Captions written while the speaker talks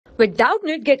With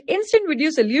Doubtnut, get instant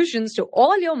video solutions to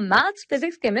all your maths,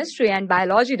 physics, chemistry, and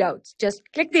biology doubts. Just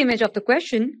click the image of the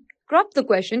question, crop the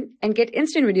question, and get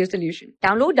instant video solution.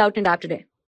 Download Doubtnut app today.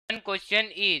 One question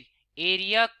is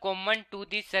area common to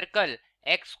the circle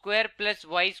x square plus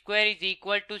y square is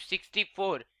equal to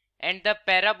 64 and the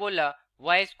parabola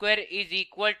y square is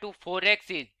equal to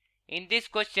 4x is. In this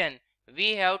question,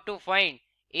 we have to find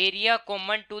area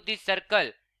common to the circle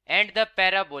and the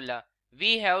parabola.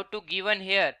 We have to given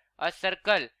here a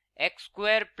circle x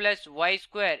square plus y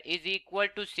square is equal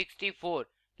to 64.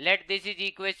 Let this is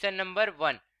equation number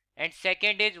 1. And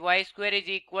second is y square is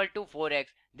equal to 4x.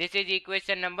 This is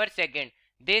equation number 2.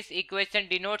 This equation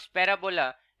denotes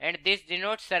parabola and this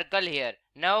denotes circle here.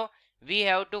 Now we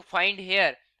have to find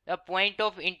here the point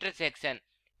of intersection.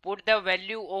 Put the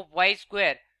value of y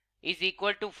square is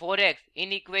equal to 4x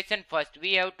in equation first.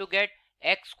 We have to get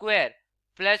x square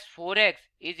plus 4x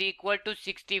is equal to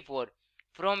 64.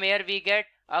 From here we get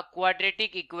a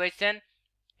quadratic equation.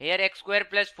 Here x square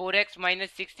plus 4x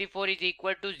minus 64 is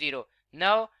equal to 0.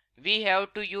 Now we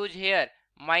have to use here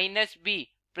minus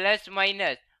b plus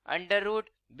minus under root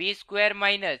b square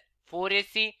minus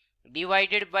 4ac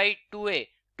divided by 2a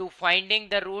to finding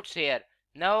the roots here.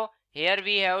 Now here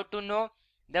we have to know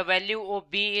the value of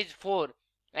b is 4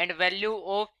 and value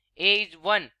of a is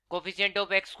 1, coefficient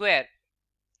of x square.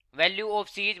 Value of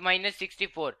c is minus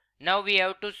 64. Now we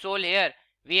have to solve here.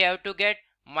 We have to get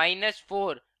minus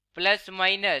 4 plus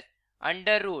minus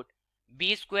under root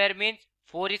b square means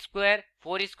 4 square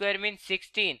means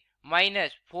 16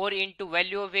 minus 4 into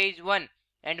value of a is 1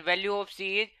 and value of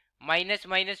c is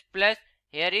minus plus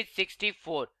here is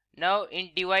 64. Now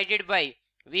in divided by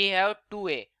we have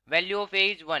 2a, value of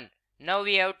a is 1. Now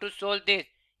we have to solve this.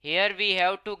 Here we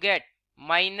have to get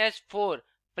minus 4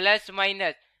 plus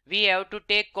minus we have to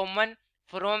take common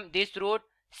from this root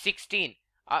 16.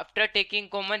 After taking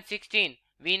common 16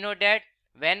 we know that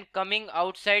when coming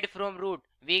outside from root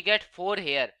we get 4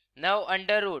 here. Now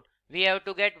under root we have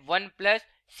to get 1 plus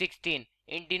 16.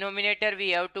 In denominator we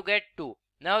have to get 2.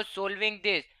 Now solving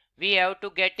this we have to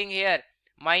getting here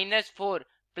minus 4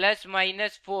 plus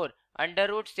minus 4 under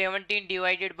root 17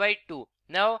 divided by 2.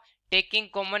 Now taking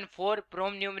common 4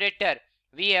 from numerator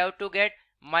we have to get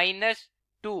minus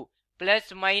 2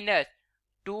 plus minus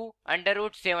 2 under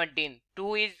root 17.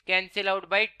 2 is cancelled out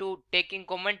by 2 taking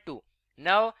common 2.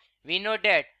 Now we know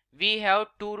that we have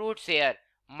two roots here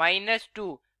minus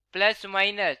 2 plus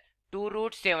minus 2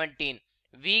 root 17.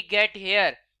 We get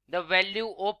here the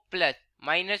value of plus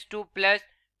minus 2 plus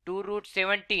 2 root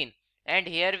 17 and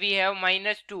here we have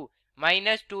minus 2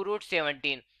 root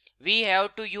 17. We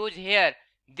have to use here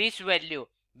this value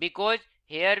because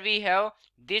here we have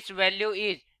this value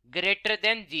is greater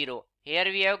than 0. Here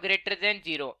we have greater than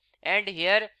 0 and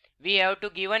here we have to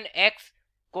given x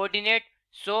coordinate.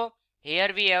 So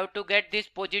here we have to get this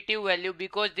positive value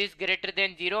because this greater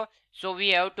than 0. So we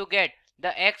have to get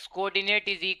the x coordinate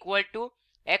is equal to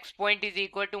x point is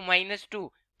equal to minus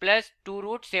 2 plus 2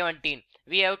 root 17.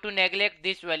 We have to neglect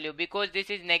this value because this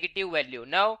is negative value.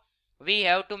 Now we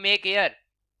have to make here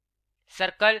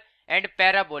circle and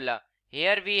parabola.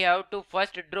 Here we have to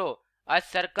first draw a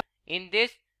circle in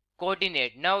this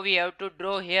coordinate. Now we have to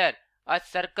draw here a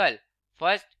circle.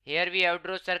 First here we have to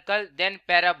draw circle then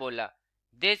parabola.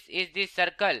 This is the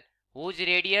circle whose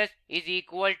radius is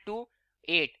equal to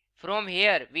 8. From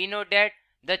here we know that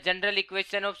the general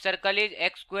equation of circle is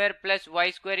x square plus y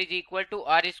square is equal to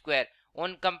r square.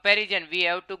 On comparison we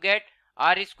have to get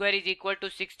r square is equal to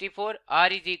 64, r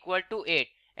is equal to 8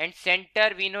 and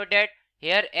center we know that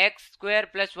here x square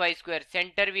plus y square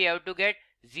center we have to get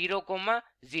 0,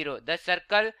 0. The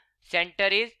circle center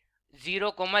is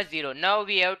 0, 0. Now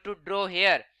we have to draw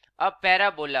here a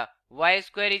parabola y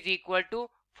square is equal to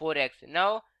 4x.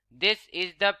 Now this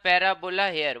is the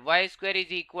parabola here y square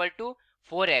is equal to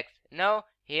 4x. Now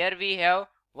here we have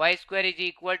y square is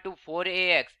equal to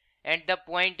 4ax and the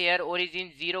point here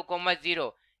origin 0,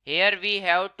 0. Here we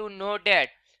have to know that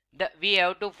we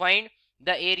have to find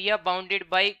the area bounded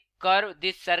by curve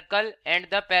this circle and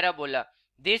the parabola.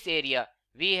 This area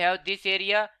we have this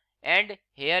area and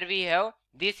here we have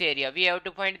this area. We have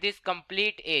to find this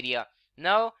complete area.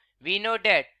 Now we know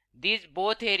that these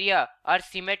both area are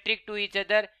symmetric to each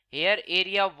other. Here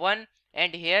area 1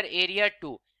 and here area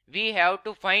 2. We have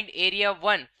to find area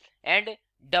 1 and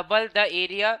double the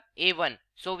area A1.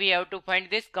 So we have to find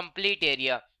this complete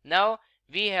area. Now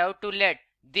we have to let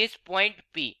this point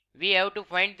P. We have to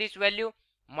find this value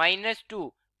minus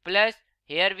 2 plus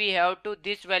here we have to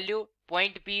this value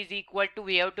point P is equal to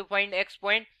we have to find x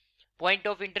point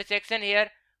of intersection here.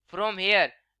 From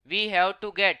here we have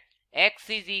to get x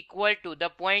is equal to the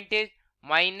point is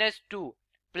minus 2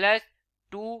 plus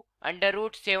 2 under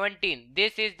root 17.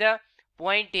 This is the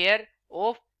point here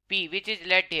of P, which is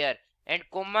let here, and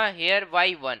comma here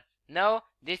y1. Now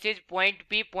this is point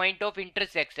P, point of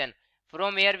intersection.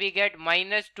 From here we get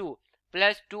minus 2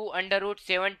 plus 2 under root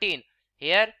 17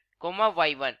 here, comma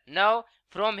y1. Now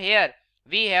from here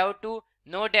we have to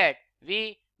know that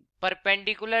we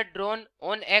perpendicular drawn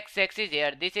on x-axis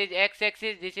here. This is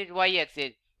x-axis, this is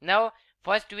y-axis. Now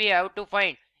first we have to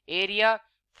find area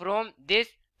from this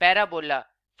parabola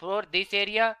for this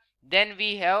area. Then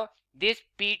we have this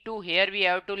P2 here, we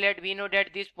have to let, we know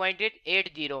that this point is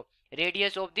 80,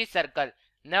 radius of this circle.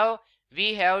 Now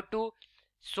we have to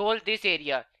solve this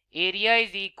area. Area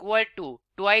is equal to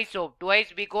twice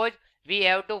because we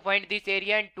have to find this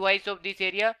area, and twice of this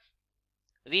area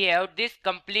we have this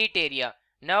complete area.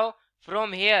 Now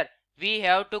from here we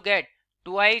have to get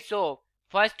twice of,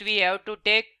 first we have to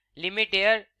take limit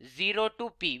here 0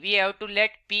 to P. We have to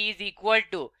let P is equal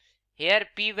to, here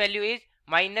P value is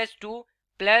minus 2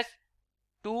 plus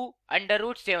 2 under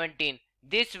root 17.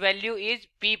 This value is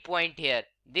P point here.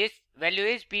 This value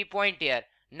is P point here.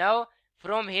 Now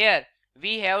from here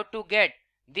we have to get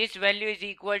this value is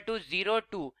equal to 0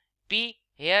 to P,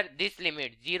 here this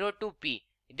limit 0 to P.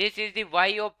 This is the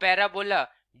y of parabola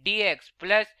dx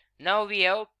plus, now we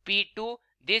have P2,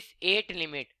 this 8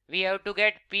 limit. We have to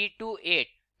get P2 8.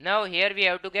 Now here we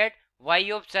have to get y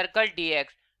of circle dx.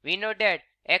 We know that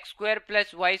x square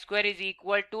plus y square is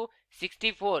equal to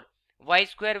 64. Y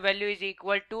square value is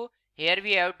equal to, here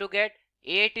we have to get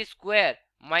 8 square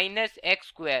minus x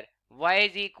square. Y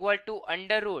is equal to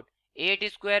under root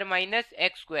 8 square minus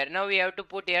x square. Now we have to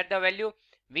put here the value.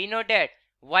 We know that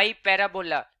y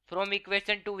parabola, from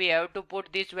equation 2 we have to put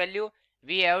this value.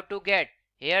 We have to get,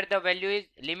 here the value is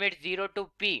limit 0 to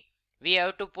P. We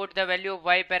have to put the value of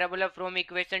y parabola from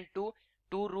equation 2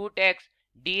 to root x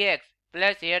dx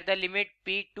plus here the limit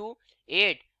P to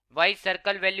 8. Y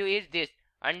circle value is this,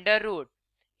 under root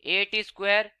 8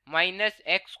 square minus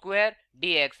x square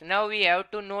dx. Now we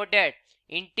have to know that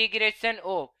integration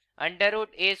of under root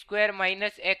a square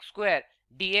minus x square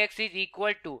dx is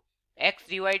equal to x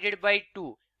divided by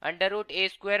 2 under root a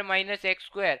square minus x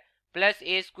square plus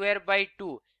a square by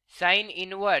 2 sine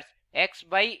inverse x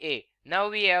by a. Now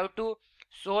we have to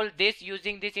solve this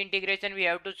using this integration. We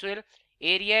have to solve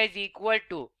area is equal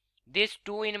to this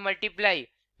 2 in multiply.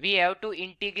 We have to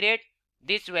integrate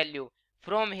this value.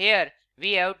 From here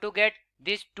we have to get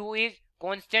this 2 is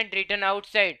constant written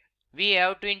outside. We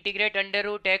have to integrate under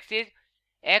root x is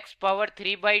x power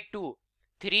 3 by 2.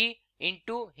 3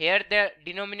 into, here the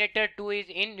denominator 2 is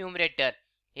in numerator.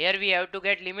 Here we have to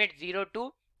get limit 0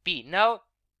 to P. Now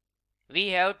we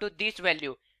have to this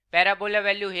value, parabola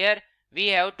value here, we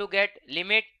have to get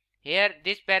limit, here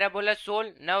this parabola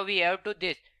solve. Now we have to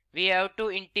this, we have to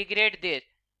integrate this.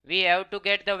 We have to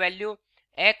get the value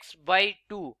x by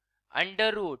 2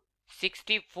 under root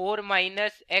 64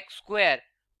 minus x square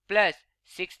plus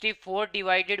 64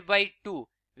 divided by 2.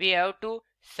 We have to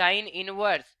sine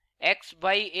inverse x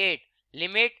by 8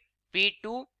 limit P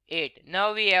to 8.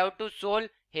 Now we have to solve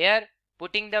here,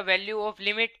 putting the value of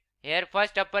limit here,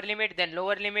 first upper limit then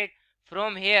lower limit.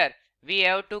 From here we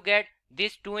have to get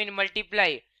this 2 in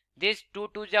multiply, this 2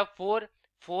 to the 4,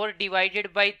 4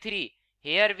 divided by 3.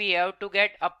 Here we have to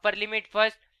get upper limit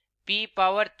first, P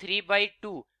power 3 by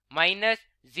 2 minus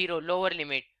 0 lower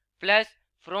limit plus,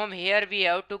 from here we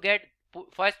have to get,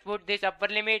 first put this upper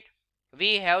limit.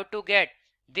 We have to get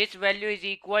this value is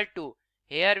equal to,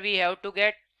 here we have to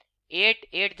get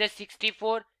 8 the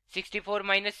 64, 64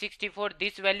 minus 64,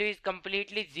 this value is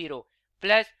completely 0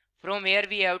 plus, from here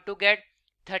we have to get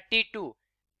 32.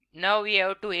 Now we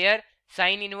have to here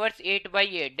sine inverse 8 by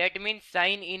 8, that means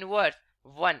sine inverse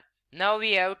 1. Now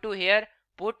we have to here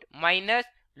put minus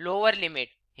lower limit.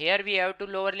 Here we have to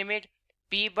lower limit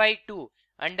P by 2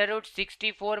 under root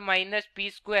 64 minus P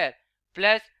square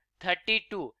plus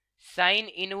 32 sine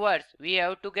inverse. We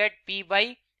have to get P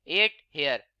by 8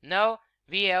 here. Now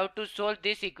we have to solve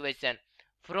this equation.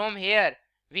 From here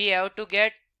we have to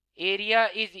get area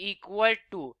is equal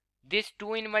to this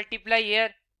 2 in multiply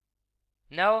here.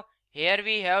 Now here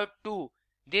we have 2,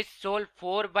 this solve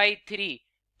 4 by 3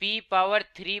 P power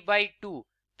 3 by 2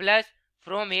 plus,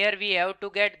 from here we have to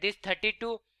get this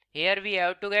 32. Here we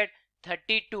have to get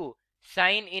 32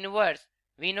 sine inverse.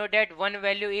 We know that one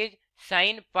value is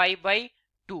sine pi by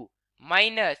 2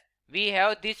 minus, we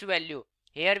have this value.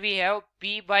 Here we have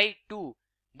P by 2.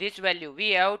 This value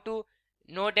we have to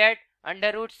know that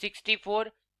under root 64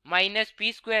 minus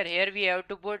P square. Here we have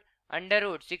to put under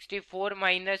root 64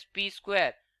 minus P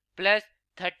square plus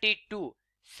 32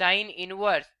 sine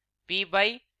inverse P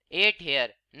by 8 here.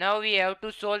 Now we have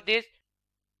to solve this.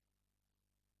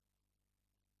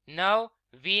 Now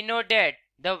we know that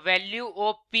the value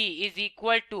of P is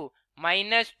equal to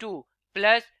minus 2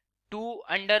 plus 2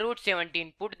 under root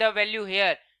 17. Put the value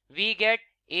here. We get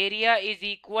area is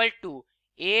equal to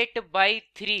 8 by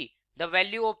 3. The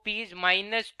value of P is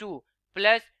minus 2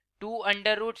 plus 2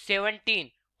 under root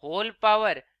 17 whole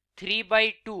power 3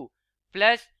 by 2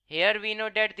 plus here we know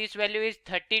that this value is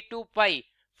 32 pi.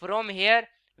 From here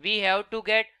we have to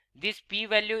get this P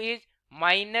value is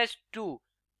minus 2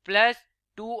 plus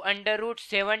 2 under root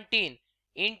 17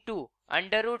 into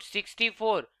under root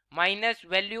 64 minus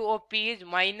value of P is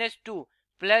minus 2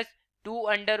 plus 2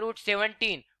 under root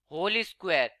 17 whole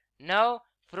square. Now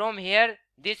from here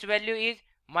this value is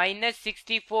minus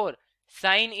 64.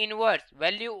 Sine inverse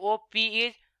value of P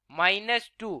is minus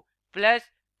 2 plus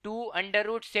 2 under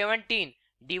root 17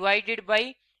 divided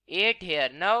by 8 here.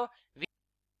 Now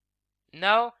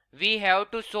we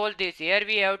have to solve this. Here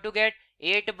we have to get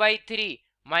 8 by 3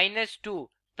 minus 2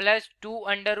 plus 2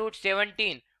 under root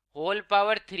 17 whole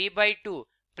power 3 by 2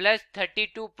 plus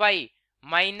 32 pi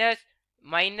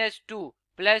minus 2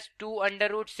 plus 2 under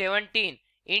root 17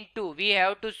 into we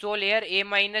have to solve here a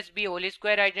minus b whole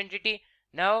square identity.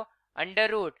 Now under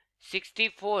root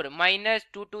 64 minus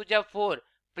 2 to the 4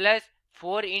 plus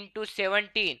 4 into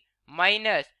 17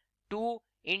 minus 2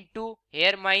 into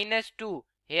here minus 2.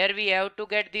 Here we have to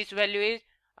get this value is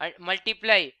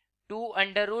multiply 2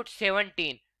 under root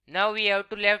 17. Now we have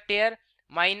to left here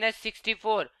minus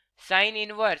 64. Sine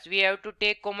inverse we have to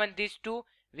take common this 2.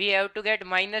 We have to get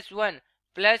minus 1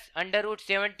 plus under root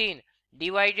 17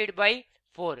 divided by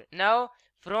 4. Now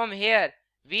from here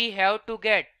we have to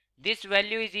get this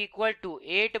value is equal to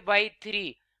 8 by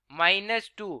 3 minus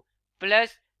 2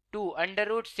 plus 2 under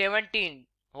root 17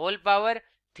 whole power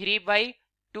 3 by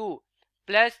 2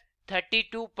 plus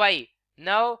 32 pi.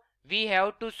 Now we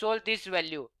have to solve this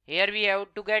value. Here we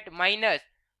have to get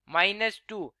minus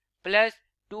 2 plus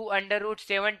 2 under root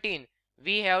 17.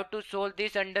 We have to solve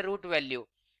this under root value.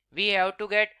 We have to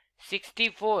get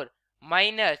 64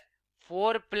 minus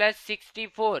 4 plus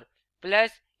 64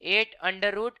 plus 8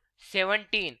 under root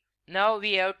 17. Now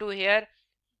we have to here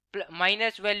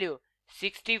minus value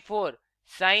 64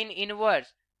 sine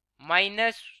inverse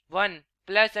minus 1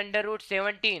 plus under root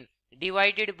 17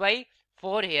 divided by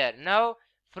 4 here. Now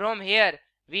from here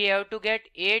we have to get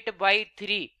 8 by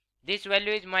 3. This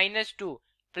value is minus 2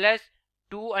 plus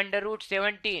 2 under root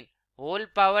 17 whole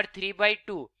power 3 by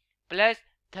 2 plus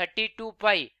 32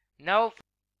 pi. Now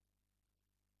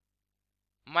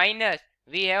minus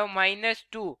we have minus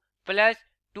 2 plus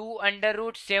 2 under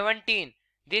root 17.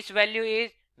 This value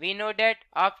is we know that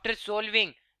after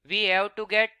solving we have to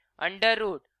get under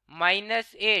root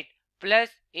minus 8 plus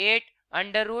 8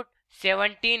 under root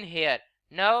 17 here.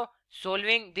 Now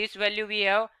solving this value we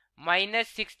have minus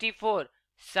 64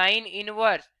 sine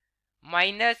inverse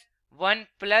minus 1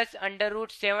 plus under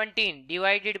root 17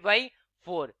 divided by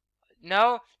 4.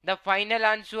 Now the final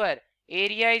answer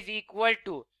area is equal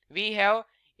to we have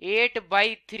 8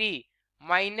 by 3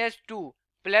 minus 2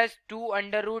 plus 2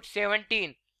 under root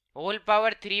 17 whole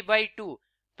power 3 by 2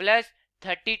 plus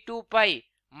 32 pi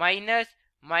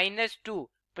minus 2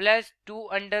 plus 2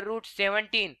 under root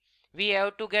 17. We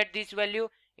have to get this value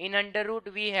in under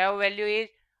root. We have value is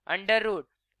under root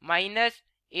minus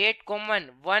 8 common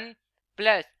 1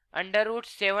 plus under root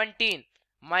 17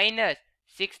 minus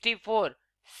 64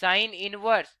 sine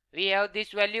inverse. We have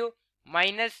this value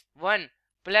minus 1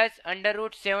 plus under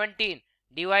root 17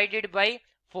 divided by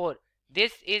 4.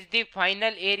 This is the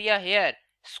final area here,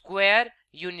 square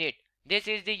unit. This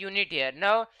is the unit here.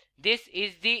 Now this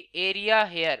is the area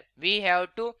here. We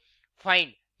have to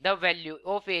find the value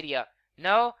of area.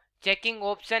 Now checking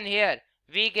option here,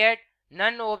 we get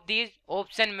none of these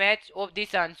option match of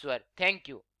this answer. Thank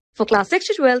you. For class 6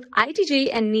 to 12, IIT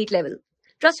JEE and NEET level.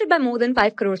 Trusted by more than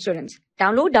 5 crore students.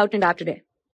 Download Doubtnut app today.